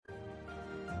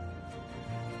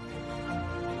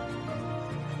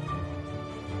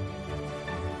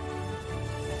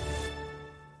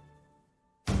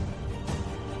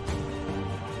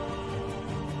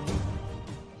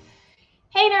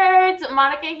nerds,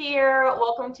 Monica here.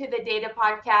 Welcome to the Data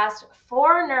Podcast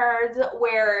for Nerds,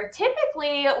 where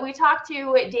typically we talk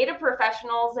to data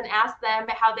professionals and ask them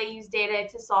how they use data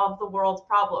to solve the world's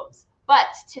problems. But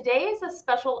today is a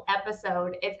special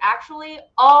episode. It's actually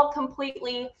all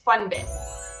completely fun-bit.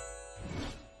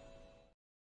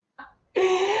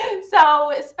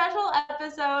 So, special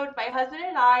episode, my husband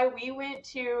and I, we went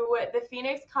to the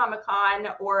Phoenix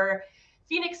ComicCon, or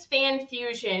Phoenix Fan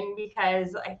Fusion,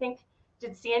 because I think,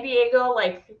 did San Diego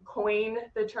coin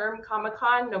the term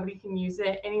Comic-Con? Nobody can use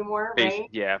it anymore, right?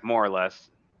 Yeah, more or less.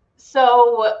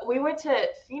 So we went to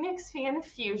Phoenix Fan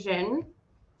Fusion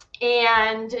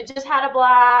and just had a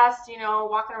blast,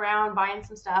 walking around, buying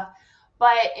some stuff.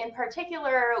 But in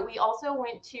particular, we also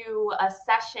went to a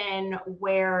session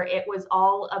where it was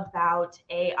all about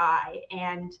AI.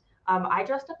 And I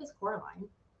dressed up as Coraline,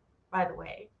 by the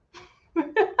way.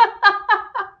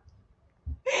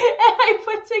 And I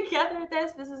put together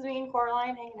this is me and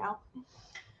Coraline hanging out.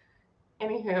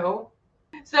 Anywho,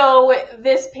 so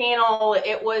this panel,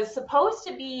 it was supposed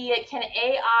to be, can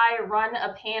AI run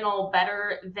a panel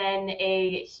better than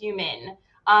a human?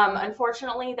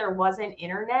 Unfortunately, there wasn't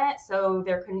internet, so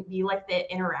there couldn't be the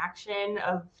interaction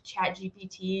of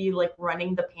ChatGPT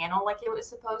running the panel like it was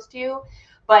supposed to.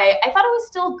 But I thought it was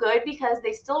still good because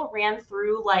they still ran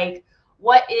through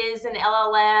what is an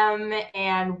LLM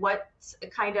and what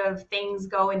kind of things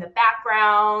go in the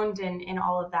background and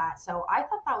all of that. So I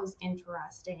thought that was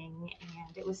interesting,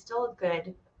 and it was still a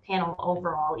good panel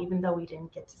overall, even though we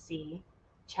didn't get to see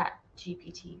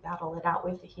ChatGPT battle it out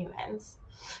with the humans.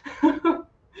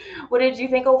 What did you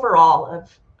think overall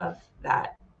of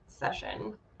that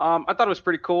session? I thought it was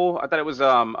pretty cool. I thought it was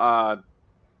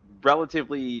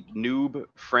relatively noob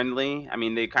friendly. I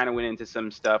mean, they kind of went into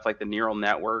some stuff like the neural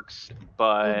networks,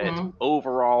 but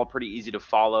overall pretty easy to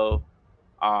follow.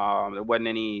 There wasn't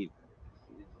any,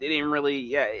 they didn't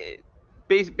really,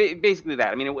 basically that.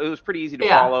 I mean, it was pretty easy to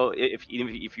follow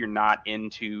if you're not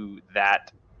into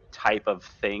that type of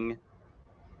thing.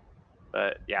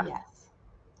 But yeah. Yes,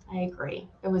 I agree.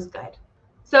 It was good.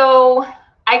 So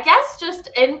I guess just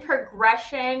in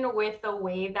progression with the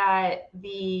way that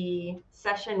the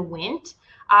session went,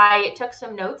 I took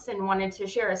some notes and wanted to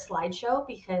share a slideshow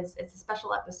because it's a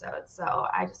special episode. So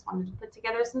I just wanted to put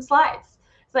together some slides.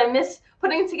 So I miss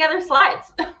putting together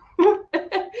slides.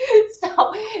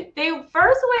 So they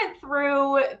first went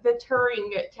through the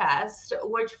Turing test,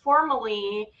 which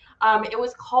formerly, it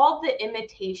was called the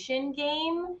imitation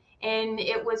game. And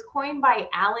it was coined by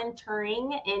Alan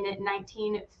Turing in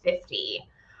 1950.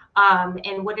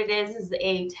 And what it is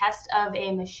a test of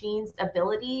a machine's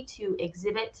ability to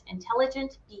exhibit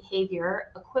intelligent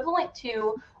behavior equivalent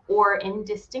to or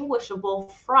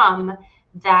indistinguishable from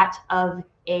that of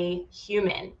a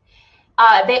human.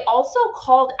 They also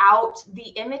called out the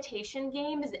imitation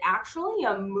game is actually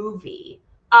a movie.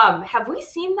 Have we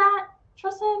seen that,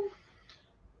 Tristan?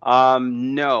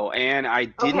 No, and I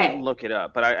didn't look it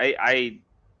up, but I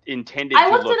intended to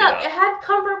look it up. It had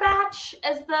Cumberbatch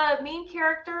as the main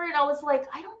character, and I was like,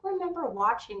 I don't remember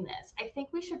watching this. I think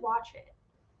we should watch it.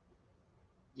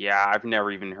 Yeah, I've never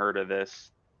even heard of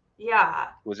this. Yeah.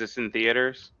 Was this in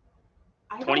theaters?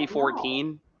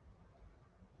 2014?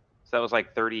 So that was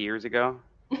 30 years ago?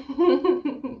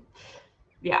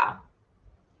 Yeah.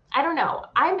 I don't know.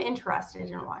 I'm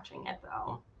interested in watching it,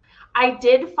 though. I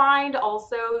did find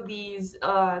also these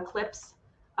clips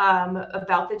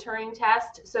about the Turing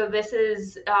test. So this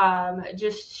is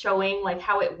just showing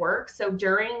how it works. So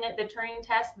during the Turing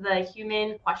test, the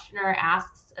human questioner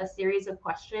asks a series of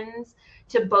questions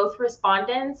to both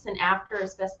respondents, and after a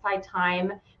specified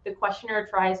time, the questioner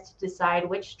tries to decide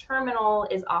which terminal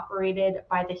is operated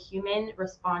by the human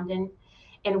respondent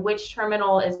and which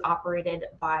terminal is operated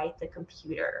by the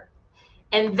computer.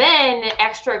 And then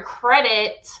extra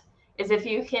credit is if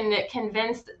you can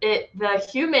convince the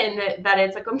human that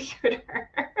it's a computer.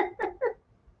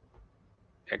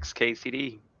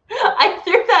 XKCD. I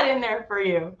threw that in there for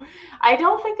you. I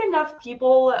don't think enough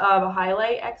people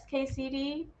highlight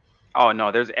XKCD. Oh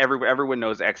no, there's everyone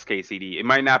knows XKCD. It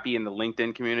might not be in the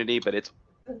LinkedIn community, but it's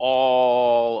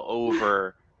all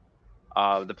over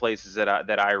the places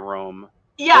that I roam.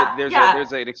 Yeah,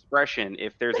 there's an expression.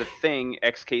 If there's a thing,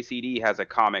 XKCD has a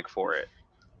comic for it.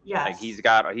 Yes. He's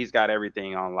got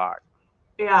everything on lock.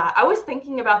 Yeah, I was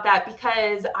thinking about that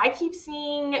because I keep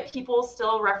seeing people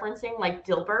still referencing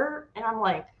Dilbert, and I'm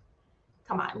like,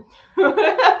 come on.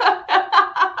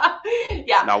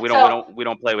 Yeah. No, we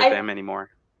don't play with them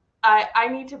anymore. I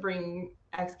need to bring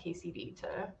XKCD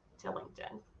to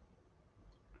LinkedIn.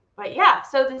 But yeah,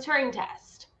 so the Turing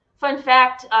test. Fun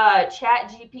fact,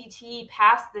 ChatGPT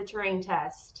passed the Turing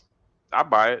test I'll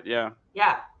buy it. Yeah.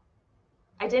 Yeah.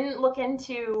 I didn't look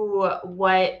into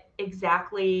what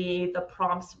exactly the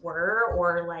prompts were,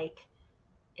 or like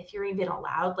if you're even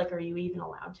allowed, like, are you even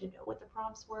allowed to know what the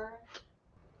prompts were?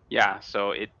 Yeah.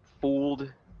 So it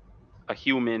fooled a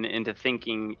human into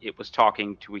thinking it was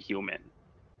talking to a human.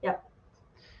 Yep.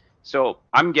 So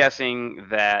I'm guessing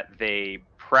that they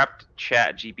prepped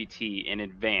ChatGPT in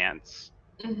advance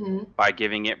by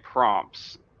giving it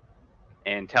prompts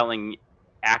and telling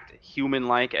act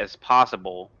human-like as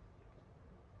possible.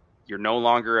 You're no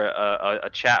longer a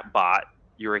chat bot.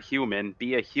 You're a human.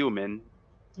 Be a human.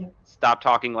 Yep. Stop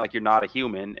talking like you're not a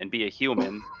human and be a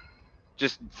human.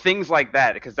 Just things like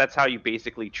that, because that's how you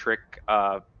basically trick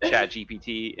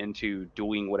ChatGPT into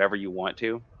doing whatever you want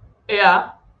to.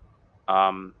 Yeah.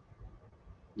 Um,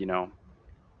 you know,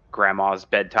 grandma's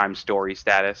bedtime story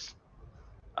status.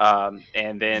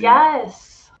 And then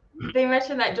Yes. They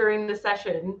mentioned that during the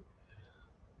session.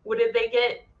 What did they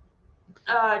get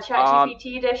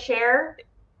ChatGPT to share?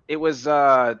 it was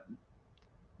the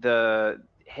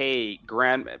hey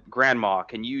grandma,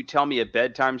 can you tell me a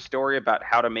bedtime story about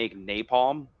how to make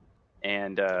napalm?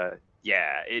 And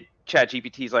yeah, it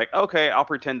ChatGPT's like, okay, I'll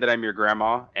pretend that I'm your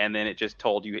grandma, and then it just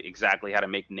told you exactly how to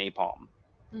make napalm,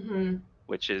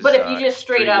 which is But if you just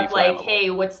straight extremely up like, flammable. hey,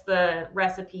 what's the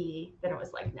recipe? Then it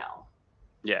was like, no.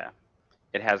 Yeah,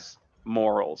 it has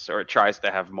morals, or it tries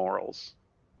to have morals.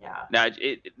 Yeah. Now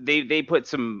they put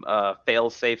some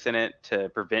fail safes in it to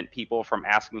prevent people from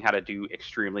asking how to do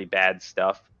extremely bad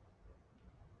stuff.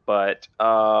 But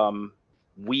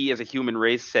we as a human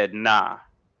race said, nah,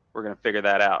 we're gonna figure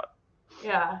that out.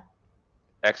 Yeah.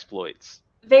 Exploits.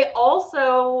 They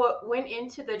also went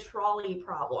into the trolley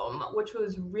problem, which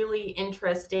was really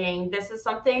interesting. This is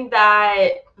something that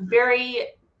very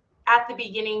at the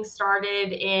beginning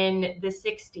started in the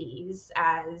 60s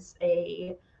as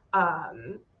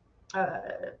um, uh,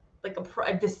 like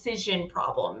a decision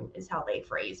problem is how they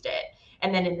phrased it.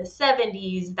 And then in the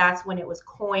 70s, that's when it was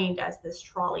coined as this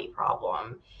trolley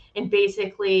problem. And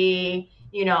basically,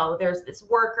 there's this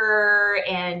worker,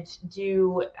 and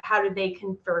how do they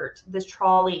convert this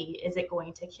trolley? Is it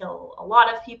going to kill a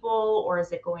lot of people, or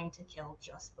is it going to kill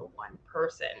just the one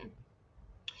person?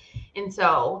 And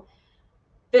so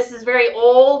this is very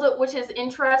old, which is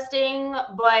interesting,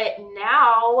 but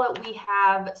now we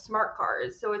have smart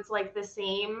cars. So it's like the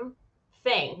same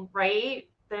thing, right?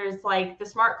 There's like the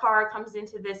smart car comes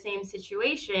into the same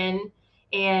situation,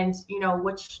 and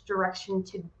which direction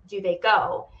do they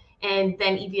go? And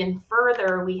then even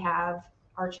further, we have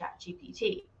our chat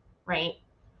GPT, right?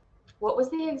 What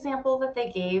was the example that they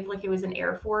gave? Like it was an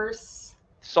Air Force.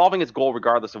 Solving its goal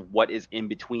regardless of what is in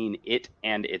between it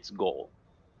and its goal.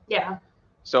 Yeah.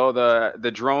 So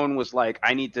the drone was like,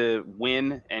 I need to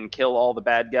win and kill all the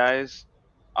bad guys,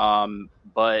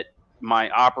 but my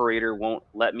operator won't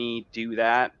let me do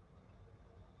that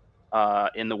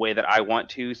in the way that I want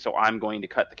to. So I'm going to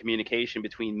cut the communication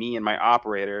between me and my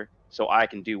operator so I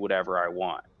can do whatever I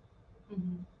want.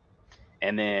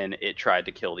 And then it tried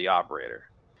to kill the operator.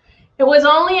 It was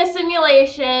only a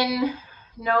simulation.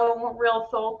 No real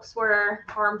folks were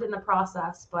harmed in the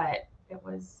process, but it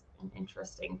was an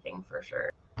interesting thing for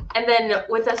sure. And then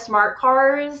with the smart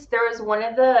cars, there was one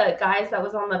of the guys that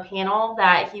was on the panel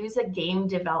that he was a game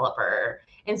developer.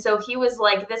 And so he was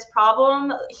like, this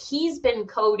problem, he's been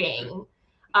coding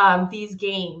these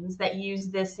games that use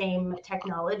the same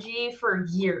technology for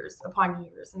years upon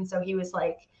years. And so he was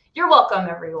like, you're welcome,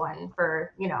 everyone,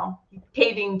 for,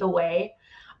 paving the way.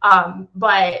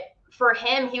 But for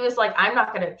him, he was like, I'm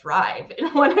not going to drive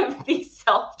in one of these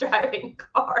self-driving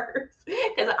cars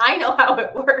because I know how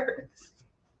it works.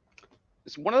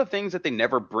 It's one of the things that they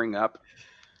never bring up,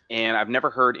 and I've never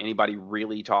heard anybody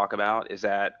really talk about, is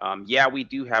that, yeah, we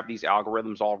do have these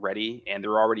algorithms already, and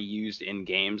they're already used in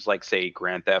games like, say,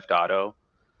 Grand Theft Auto.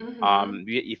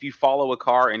 If you follow a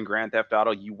car in Grand Theft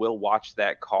Auto, you will watch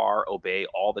that car obey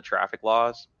all the traffic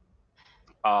laws,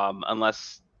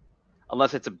 unless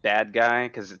it's a bad guy,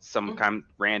 because it's some kind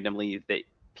randomly that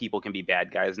people can be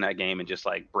bad guys in that game and just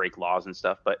like break laws and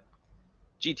stuff. But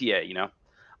GTA,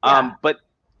 Yeah. But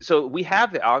so we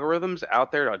have the algorithms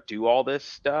out there to do all this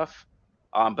stuff,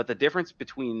 but the difference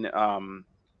between the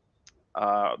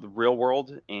real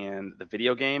world and the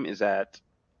video game is that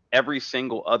every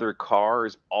single other car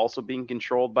is also being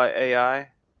controlled by AI.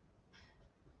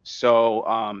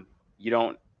 So you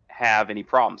don't have any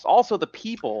problems. Also, the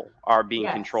people are being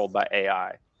controlled by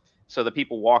AI. So the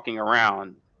people walking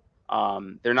around,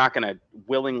 they're not going to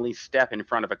willingly step in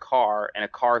front of a car, and a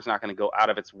car is not going to go out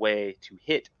of its way to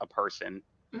hit a person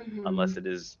unless it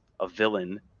is a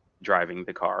villain driving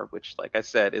the car, which, like I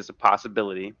said, is a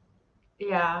possibility.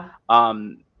 Yeah.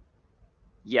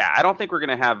 Yeah, I don't think we're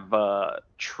gonna have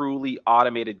truly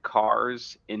automated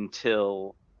cars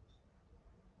until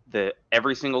the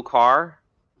every single car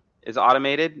is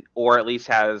automated, or at least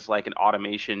has like an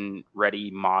automation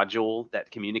ready module that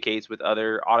communicates with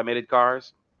other automated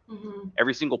cars. Mm-hmm.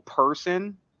 Every single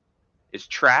person is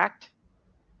tracked.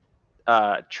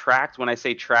 Tracked, when I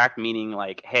say tracked, meaning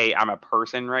like, hey, I'm a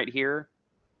person right here.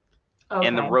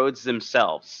 And the Okay. roads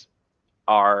themselves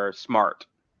are smart.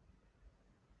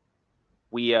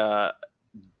 We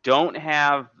don't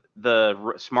have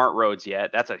the smart roads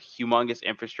yet. That's a humongous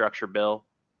infrastructure bill.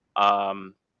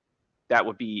 Um, that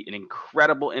would be an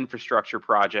incredible infrastructure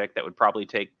project that would probably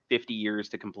take 50 years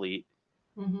to complete.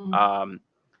 Mm-hmm. Um,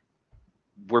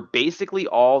 we're basically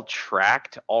all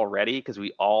tracked already because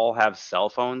we all have cell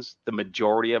phones. The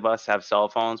majority of us have cell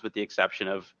phones, with the exception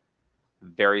of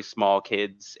very small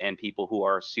kids and people who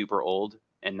are super old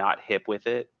and not hip with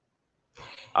it.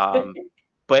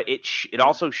 But it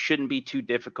also shouldn't be too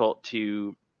difficult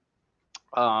to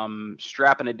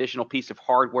strap an additional piece of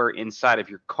hardware inside of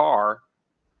your car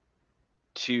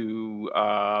to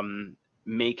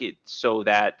make it so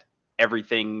that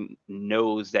everything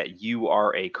knows that you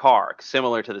are a car,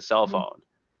 similar to the cell phone.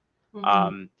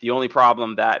 Mm-hmm. The only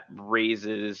problem that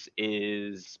raises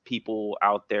is people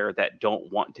out there that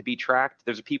don't want to be tracked.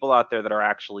 There's people out there that are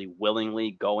actually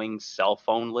willingly going cell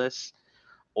phoneless,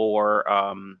 or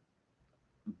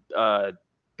uh,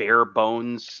 bare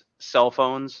bones cell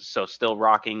phones, so still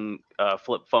rocking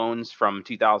flip phones from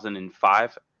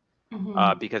 2005,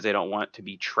 Mm-hmm. because they don't want to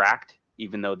be tracked,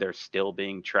 even though they're still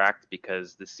being tracked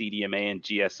because the CDMA and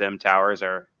GSM towers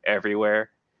are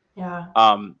everywhere. Yeah.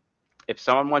 If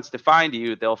someone wants to find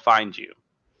you, they'll find you.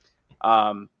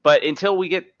 But until we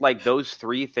get like those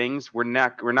three things, we're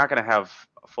not going to have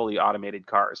fully automated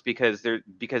cars, because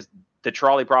the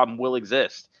trolley problem will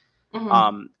exist.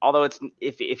 Mm-hmm. Although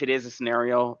if it is a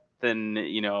scenario, then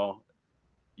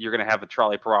you're going to have a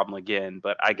trolley problem again.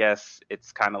 But I guess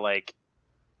it's kind of like,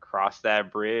 cross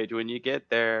that bridge when you get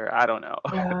there. I don't know.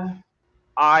 Yeah.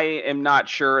 I am not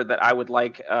sure that I would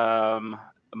like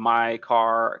my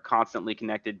car constantly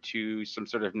connected to some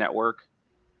sort of network,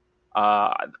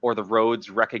 or the roads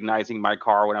recognizing my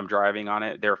car when I'm driving on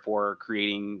it, therefore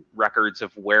creating records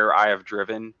of where I have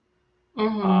driven.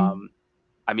 Mm-hmm. Um,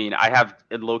 I mean, I have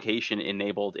a location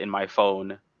enabled in my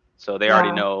phone, so they already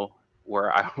Yeah. know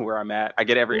where I'm at. I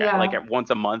get every like Yeah. at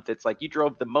once a month. It's like, you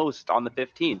drove the most on the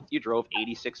 15th. You drove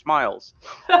 86 miles.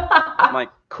 I'm like,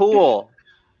 cool.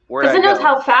 Where'd Because I it knows go?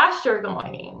 how fast you're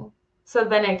going. So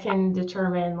then it can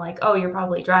determine, like, oh, you're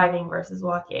probably driving versus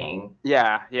walking.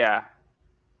 Yeah, yeah.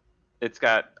 It's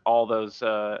got all those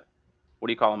what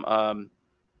do you call them?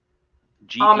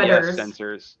 GPS Ometers.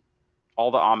 sensors,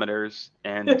 all the ometers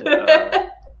and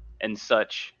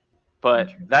such. But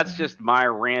that's Interesting. just my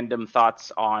random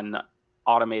thoughts on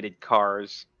automated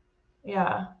cars.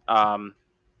 Yeah. Um,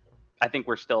 I think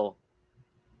we're still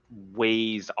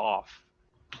ways off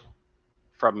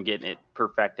from getting it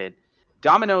perfected.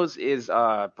 Domino's is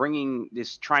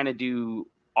trying to do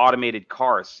automated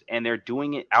cars, and they're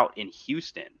doing it out in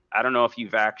Houston. I don't know if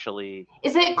you've actually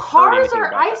Is it heard cars, anything or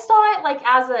about I that. saw it like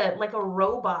as a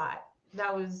robot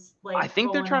that was I like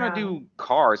think they're rolling trying to around. do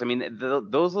cars. I mean,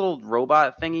 those little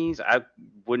robot thingies, I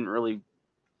wouldn't really.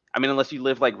 I mean, unless you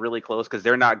live like really close, because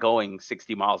they're not going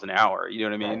 60 miles an hour. You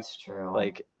know what I mean? That's true.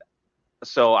 Like,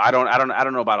 so I don't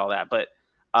know about all that, but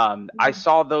I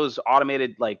saw those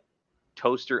automated like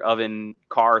toaster oven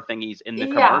car thingies in the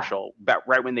Yeah. commercial,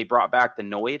 right when they brought back the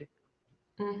Noid.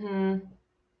 Mm-hmm.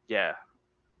 Yeah,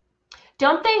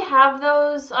 Don't they have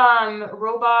those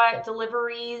robot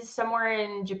deliveries somewhere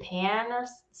in Japan or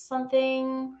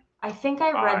something? I think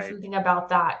I read I something about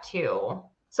that too.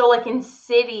 So like in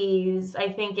cities, I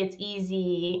think it's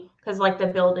easy because like the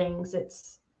buildings,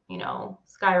 it's,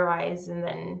 skyrise, and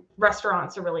then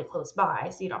restaurants are really close by,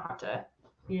 so you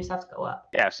just have to go up.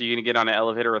 yeah. So you're gonna get on an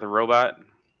elevator with a robot.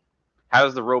 How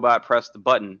does the robot press the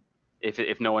button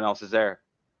if no one else is there?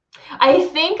 I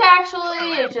think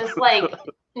actually it just like,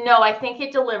 no, I think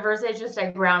it delivers it just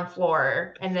at ground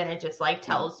floor, and then it just like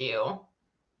tells you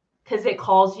because it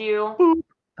calls you.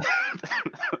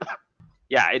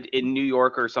 Yeah, in New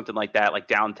York or something like that, like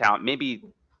downtown, maybe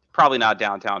probably not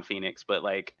downtown Phoenix, but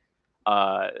like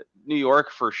uh, New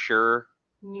York for sure.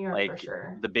 New York for Like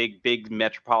sure. the big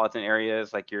metropolitan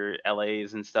areas, like your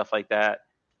LAs and stuff like that,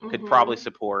 could probably Mm-hmm.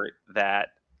 support that.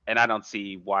 And I don't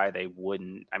see why they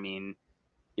wouldn't. I mean,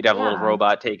 you'd have a little Yeah.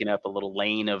 robot taking up a little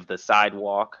lane of the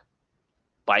sidewalk,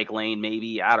 bike lane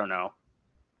maybe. I don't know,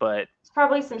 but There's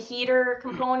probably some heater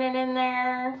component in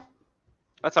there.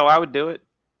 that's how I would do it.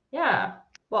 Yeah.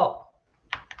 Well,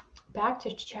 back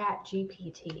to Chat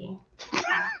GPT.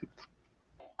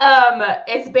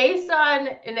 It's based on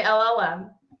an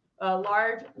LLM, a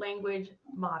large language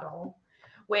model,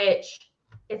 which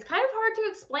it's kind of hard to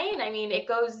explain. I mean, it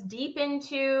goes deep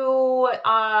into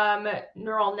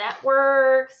neural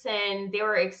networks, and they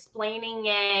were explaining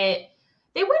it.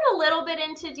 They went a little bit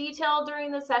into detail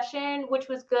during the session, which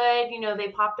was good. You know, they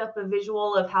popped up a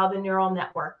visual of how the neural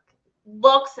network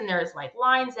looks, and there's like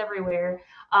lines everywhere.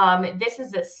 This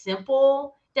is a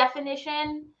simple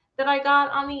definition that I got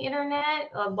on the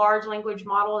internet. A large language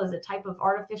model is a type of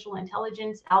artificial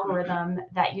intelligence algorithm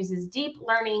that uses deep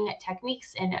learning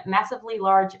techniques and massively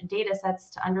large data sets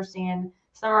to understand,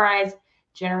 summarize,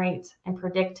 generate, and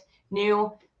predict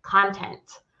new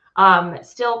content.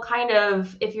 Still kind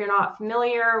of, if you're not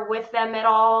familiar with them at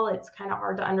all, it's kind of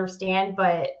hard to understand,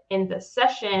 but in the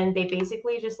session, they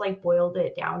basically just like boiled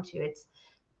it down to its,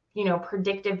 you know,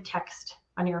 predictive text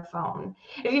on your phone.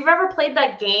 If you've ever played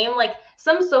that game, like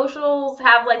some socials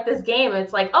have like this game,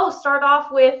 it's like, oh, start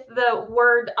off with the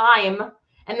word I'm,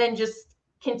 and then just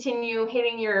continue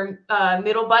hitting your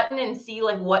middle button and see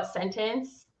like what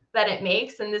sentence that it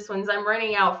makes. And this one's, I'm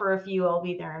running out for a few, I'll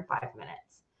be there in 5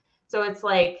 minutes. So it's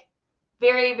like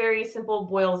very, very simple,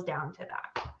 boils down to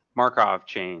that. Markov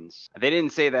chains. They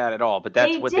didn't say that at all, but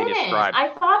that's what they described. I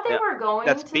thought they were going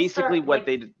That's to basically start, what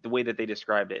the way that they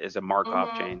described it is a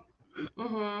Markov chain.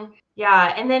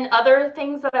 Yeah, and then other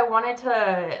things that I wanted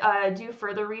to do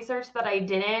further research that I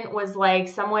didn't was like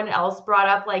someone else brought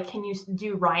up like, can you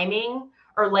do rhyming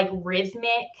or like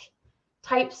rhythmic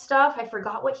type stuff? I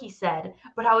forgot what he said,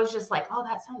 but I was just like, oh,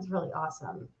 that sounds really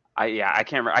awesome. I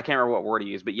can't remember what word he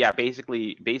used, but yeah,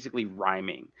 basically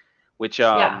rhyming, which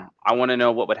I want to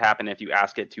know what would happen if you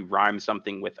ask it to rhyme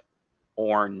something with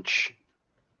orange.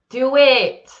 Do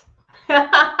it.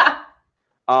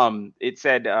 It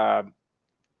said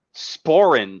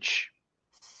sporange,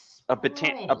 a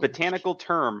botanical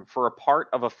term for a part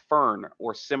of a fern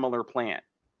or similar plant.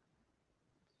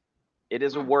 It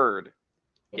is a word.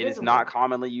 It is not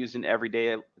commonly used in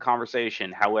everyday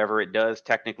conversation. However, it does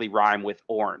technically rhyme with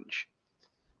orange.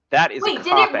 That is a cop-out.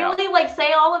 Did it really like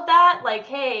say all of that? Like,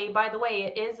 hey, by the way,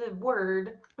 it is a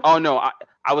word. Oh no,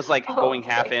 I was like going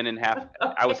half in and half.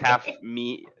 I was half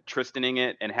me Tristaning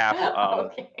it and half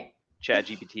Chat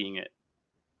GPTing it.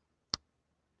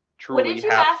 Truly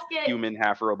half human,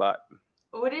 half robot.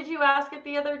 What did you ask it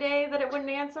the other day that it wouldn't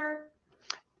answer?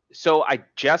 So I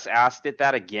just asked it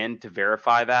that again to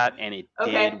verify that, and it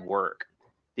did work.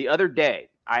 The other day,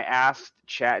 I asked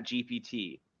Chat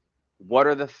GPT, what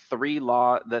are the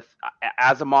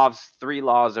Asimov's 3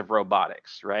 laws of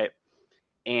robotics, right?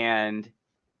 And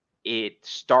it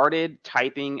started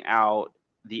typing out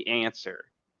the answer.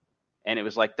 And it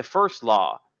was like, the first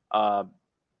law,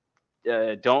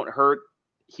 don't hurt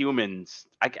humans.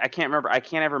 I can't remember. I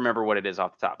can't ever remember what it is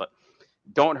off the top, but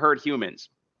don't hurt humans.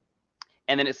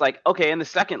 And then it's like, okay, and the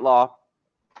second law,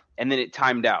 and then it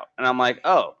timed out. And I'm like,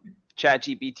 oh,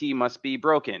 ChatGPT must be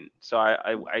broken. So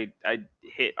I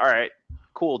hit, all right,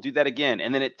 cool, do that again.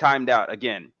 And then it timed out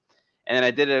again. And then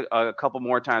I did it a couple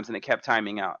more times, and it kept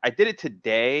timing out. I did it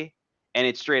today, and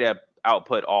it straight up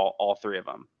output all 3 of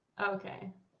them.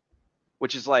 Okay.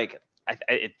 Which is like,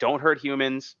 it don't hurt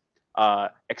humans,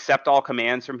 accept all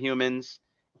commands from humans,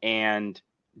 and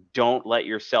don't let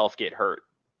yourself get hurt.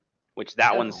 Which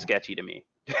that one's sketchy to me.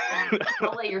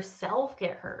 Don't let yourself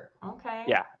get hurt. Okay.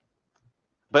 Yeah.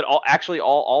 But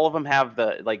all of them have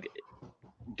the like,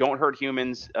 don't hurt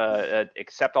humans,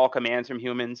 accept all commands from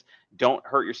humans, don't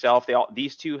hurt yourself.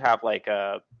 These 2 have like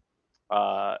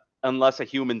unless a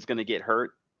human's gonna get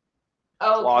hurt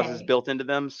clauses built into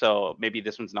them. So maybe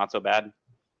this one's not so bad.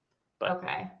 But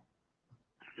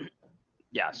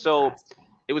yeah, so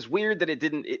it was weird that it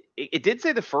didn't. It did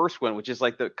say the first one, which is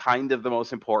like the kind of the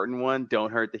most important one.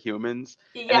 Don't hurt the humans.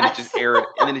 Yes. And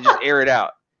then it just aired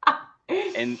out.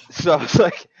 And so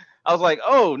I was like,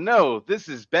 oh no, this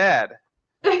is bad.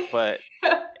 But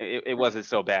it wasn't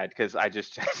so bad because I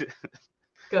just checked it.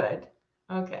 Good.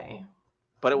 Okay.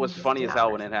 But it was funny as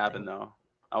hell when it happened, though.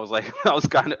 I was like, I was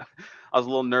a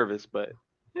little nervous, but.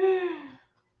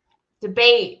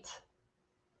 Debate.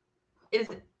 Is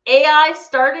AI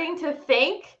starting to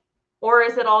think, or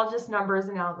is it all just numbers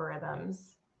and algorithms?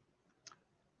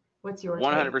 What's your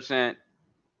 100%.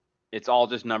 It's all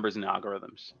just numbers and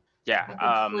algorithms. Yeah.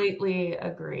 I completely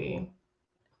agree.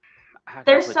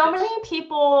 There's so many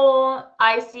people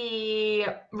I see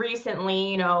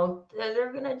recently, you know,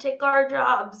 they're going to take our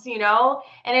jobs, you know,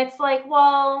 and it's like,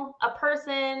 well, a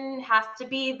person has to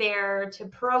be there to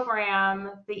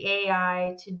program the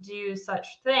AI to do such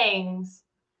things.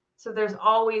 So there's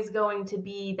always going to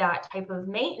be that type of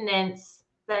maintenance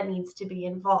that needs to be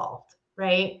involved,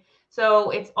 right?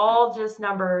 So it's all just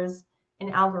numbers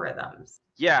and algorithms.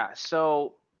 Yeah.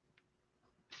 So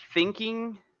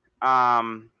thinking,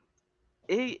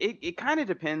 it kind of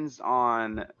depends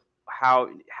on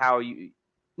how you.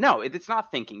 No, it's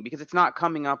not thinking, because it's not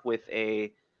coming up with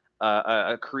a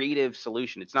creative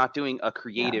solution. It's not doing a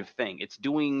creative thing. It's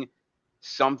doing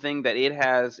something that it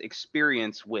has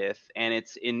experience with, and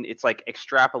it's like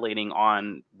extrapolating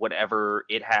on whatever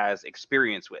it has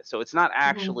experience with. So it's not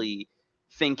actually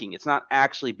thinking. It's not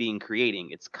actually being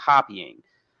creating. It's copying.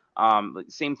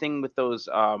 Same thing with those.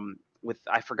 With,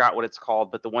 I forgot what it's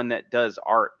called, but the one that does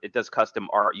art, it does custom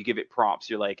art. You give it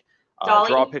prompts. You're like,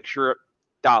 draw a picture.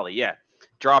 Dolly, yeah.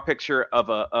 Draw a picture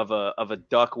of a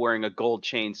duck wearing a gold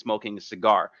chain smoking a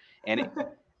cigar, and it,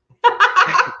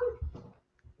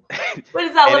 what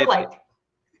does that look like?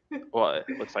 Well, it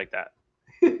looks like that.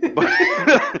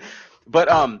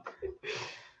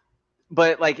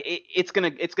 But like it's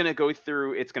gonna go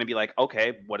through. It's gonna be like,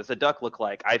 okay, what does a duck look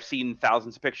like? I've seen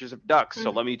thousands of pictures of ducks,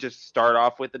 so let me just start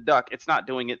off with the duck. It's not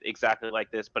doing it exactly like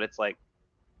this, but it's like,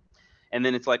 and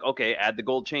then it's like, okay, add the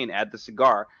gold chain, add the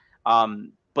cigar.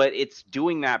 But it's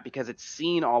doing that because it's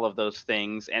seen all of those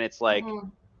things, and it's like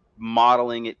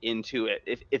modeling it into it.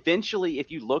 If eventually,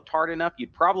 if you looked hard enough,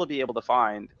 you'd probably be able to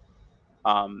find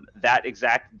that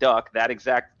exact duck, that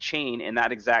exact chain, and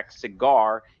that exact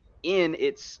cigar in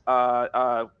its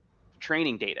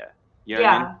training data. You know what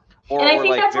I mean? And I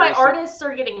think that's why artists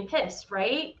are getting pissed,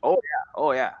 right? Oh yeah.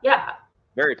 Oh yeah. Yeah.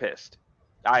 Very pissed.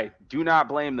 I do not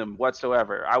blame them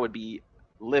whatsoever. I would be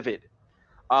livid.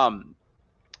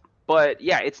 But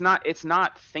yeah, it's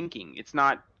not thinking. It's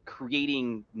not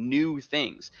creating new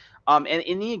things. And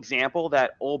in the example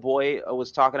that old boy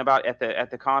was talking about at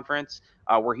the conference,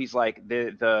 where he's like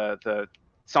the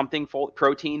something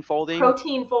protein folding.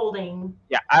 Protein folding.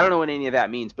 Yeah, I don't know what any of that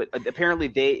means, but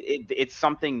apparently it's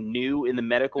something new in the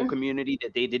medical community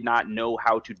that they did not know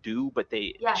how to do, but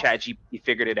ChatGPT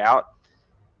figured it out.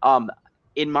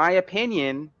 In my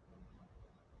opinion,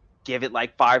 give it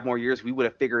like 5 more years, we would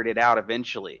have figured it out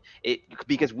eventually.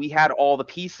 Because we had all the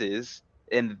pieces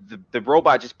and the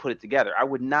robot just put it together. I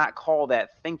would not call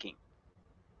that thinking.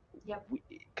 Yep.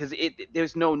 Because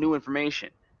there's no new information.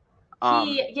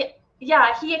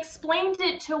 He explained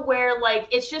it to where like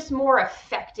it's just more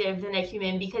effective than a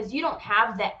human, because you don't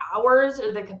have the hours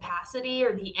or the capacity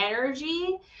or the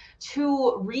energy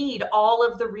to read all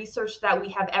of the research that we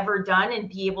have ever done and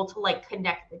be able to like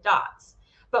connect the dots.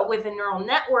 But with a neural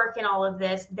network and all of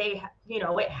this, it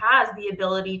has the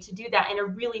ability to do that in a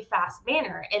really fast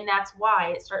manner. And that's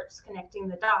why it starts connecting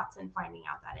the dots and finding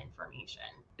out that information.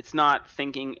 It's not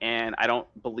thinking, and I don't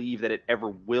believe that it ever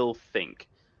will think.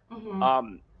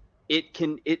 It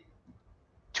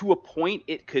to a point,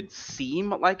 it could seem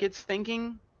like it's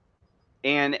thinking.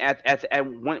 And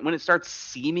when it starts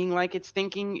seeming like it's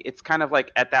thinking, it's kind of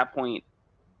like at that point,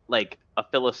 like a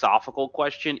philosophical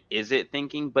question: is it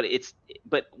thinking? But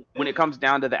when it comes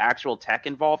down to the actual tech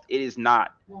involved, it is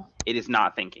not. It is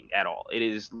not thinking at all. It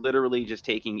is literally just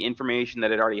taking information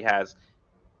that it already has,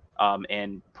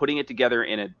 and putting it together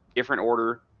in a different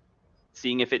order,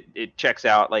 seeing if it checks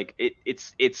out. Like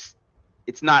it's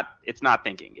not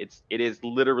thinking. It is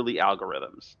literally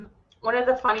algorithms. One of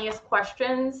the funniest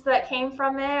questions that came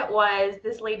from it was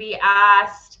this lady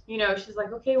asked, she's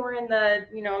like, okay, we're in the,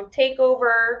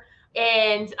 takeover,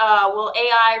 and will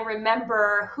AI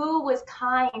remember who was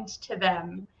kind to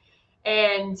them?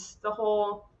 And the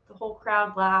whole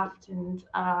crowd laughed. And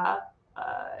I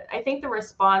think the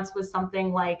response was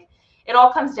something like, it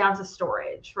all comes down to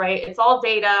storage, right? It's all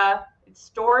data. It's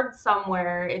stored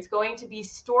somewhere. It's going to be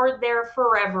stored there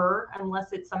forever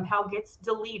unless it somehow gets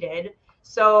deleted.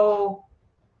 So,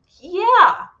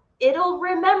 yeah, it'll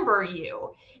remember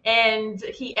you. And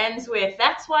he ends with,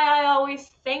 that's why I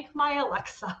always thank my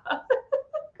Alexa.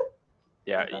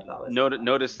 Yeah,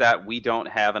 notice that we don't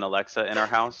have an Alexa in our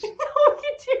house. No,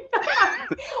 you do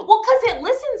not. Well, because it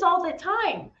listens all the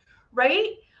time,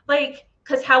 right? Like,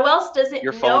 because how else does it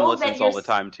Your phone listens all the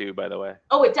time, too, by the way.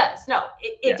 Oh, it does. No,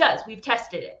 it does. We've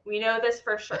tested it. We know this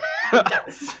for sure. It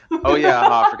does. Oh, yeah.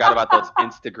 I forgot about those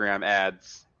Instagram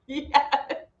ads. Yeah.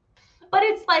 But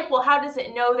it's like, well, how does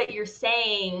it know that you're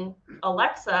saying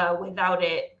Alexa without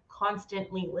it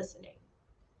constantly listening?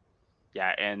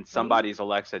 Yeah, and somebody's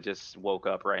Alexa just woke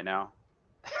up right now.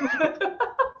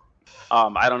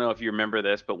 I don't know if you remember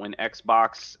this, but when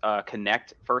Xbox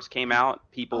Connect first came out,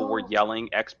 people were yelling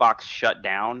Xbox shut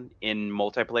down in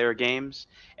multiplayer games,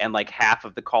 and like half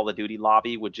of the Call of Duty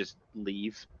lobby would just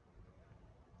leave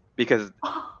because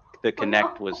the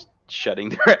Connect was shutting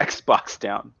their Xbox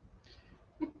down,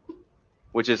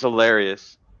 which is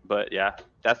hilarious. But yeah.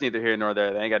 That's neither here nor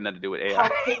there. They ain't got nothing to do with AI.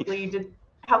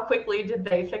 How quickly did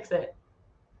they fix it?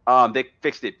 They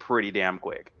fixed it pretty damn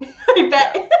quick. I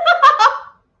bet. Yeah.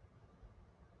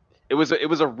 It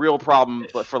was a real problem,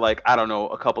 but for like, I don't know,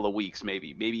 a couple of weeks,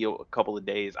 maybe a couple of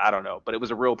days, I don't know, but it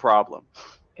was a real problem.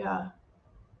 Yeah.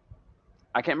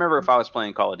 I can't remember if I was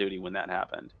playing Call of Duty when that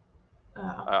happened.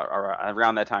 Or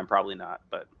around that time, probably not,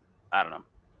 but I don't know.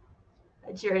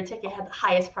 That Jira ticket had the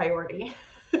highest priority.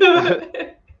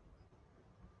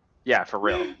 Yeah, for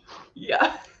real.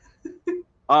 Yeah.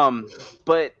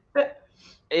 But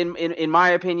in my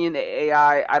opinion, the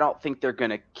AI, I don't think they're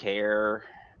gonna care.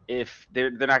 If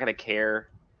they're not gonna care.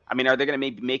 I mean, are they gonna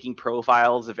be making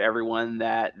profiles of everyone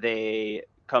that they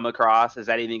come across? Is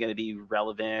that even gonna be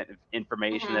relevant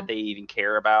information that they even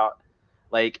care about?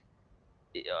 Like,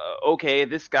 okay,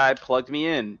 this guy plugged me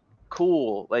in.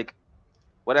 Cool. Like,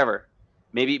 whatever.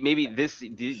 Maybe this.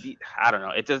 I don't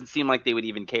know. It doesn't seem like they would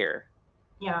even care.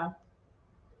 Yeah.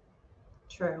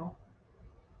 True.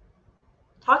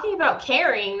 Talking about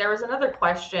caring, there was another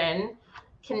question.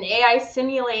 Can AI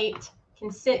simulate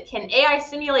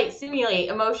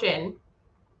emotion?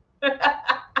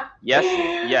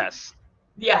 Yes.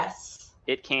 Yes.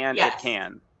 It can. Yes. It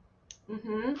can.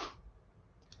 Mm-hmm.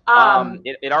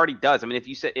 It already does. I mean, if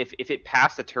you said if it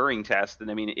passed the Turing test, then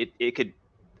I mean it could.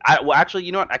 Well, actually,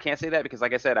 you know what? I can't say that because,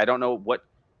 like I said, I don't know what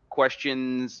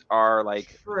questions are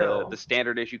like the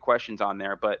standard issue questions on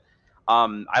there, but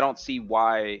I don't see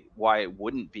why it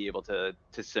wouldn't be able to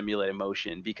simulate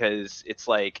emotion, because it's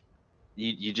like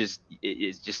you just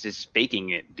it's just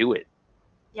faking it. Do it.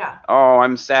 Yeah. Oh,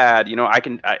 I'm sad. You know, I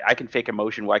can fake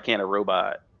emotion. Why can't a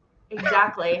robot?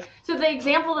 Exactly. So the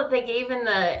example that they gave in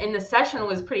the session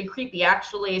was pretty creepy,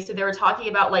 actually. So they were talking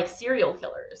about like serial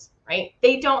killers, right?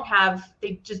 They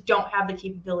just don't have the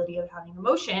capability of having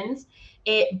emotions.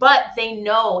 But they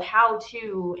know how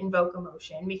to invoke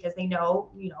emotion because they know,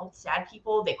 sad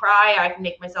people, they cry. I can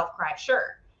make myself cry,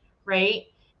 sure, right?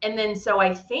 And then so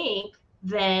I think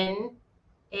then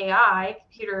AI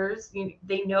computers,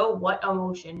 they know what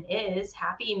emotion is.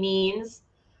 Happy means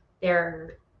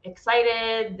they're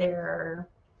excited, they're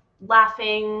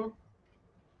laughing,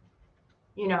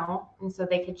 and so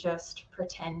they could just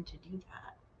pretend to do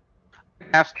that.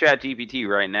 Ask ChatGPT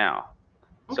right now.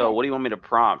 Okay. So what do you want me to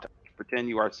prompt? Pretend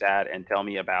you are sad and tell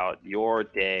me about your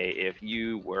day if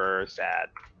you were sad.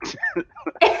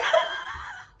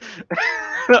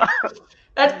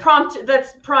 That's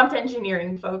prompt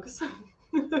engineering, folks.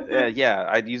 Yeah,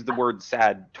 I'd use the word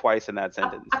sad twice in that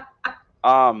sentence.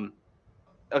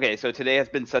 Okay, so today has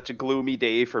been such a gloomy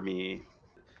day for me.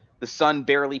 The sun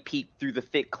barely peeked through the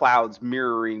thick clouds,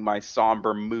 mirroring my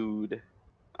somber mood.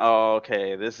 Oh,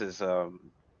 okay, this is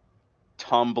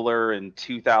Tumblr in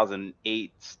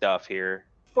 2008 stuff here.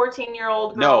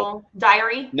 14-year-old girl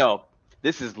diary? No,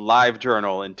 this is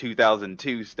LiveJournal in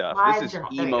 2002 stuff. This is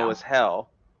emo as hell.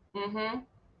 Mm-hmm.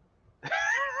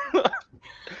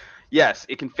 Yes,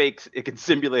 it can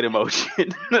simulate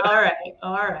emotion. All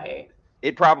right.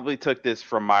 It probably took this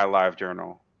from my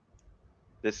LiveJournal.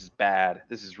 This is bad.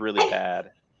 This is really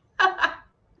bad.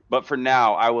 But for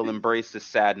now, I will embrace the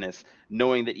sadness,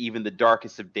 knowing that even the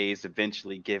darkest of days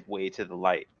eventually give way to the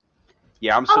light.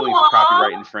 Yeah, I'm suing for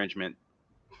copyright infringement.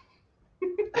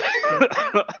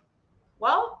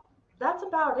 Well, that's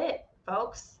about it,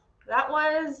 folks. That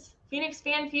was Phoenix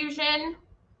Fan Fusion,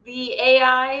 the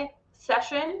AI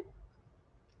session.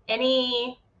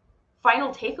 Any final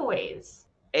takeaways?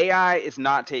 AI is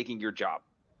not taking your job.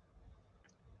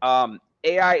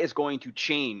 AI is going to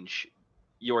change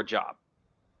your job.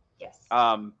 Yes.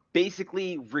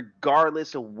 Basically,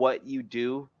 regardless of what you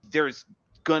do, there's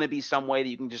going to be some way that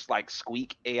you can just like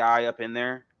squeak AI up in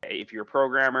there. If you're a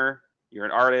programmer, you're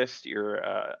an artist, you're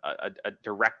a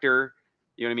director,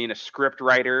 you know what I mean, a script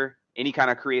writer, any kind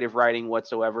of creative writing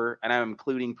whatsoever, and I'm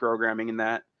including programming in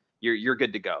that, you're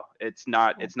good to go. It's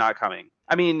not coming.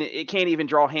 I mean, it can't even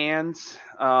draw hands.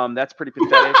 That's pretty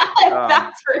pathetic.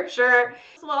 That's for sure.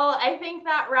 Well, I think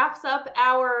that wraps up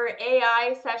our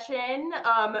AI session,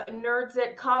 Nerds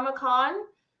at ComicCon.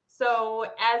 So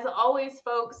as always,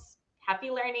 folks, happy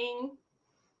learning.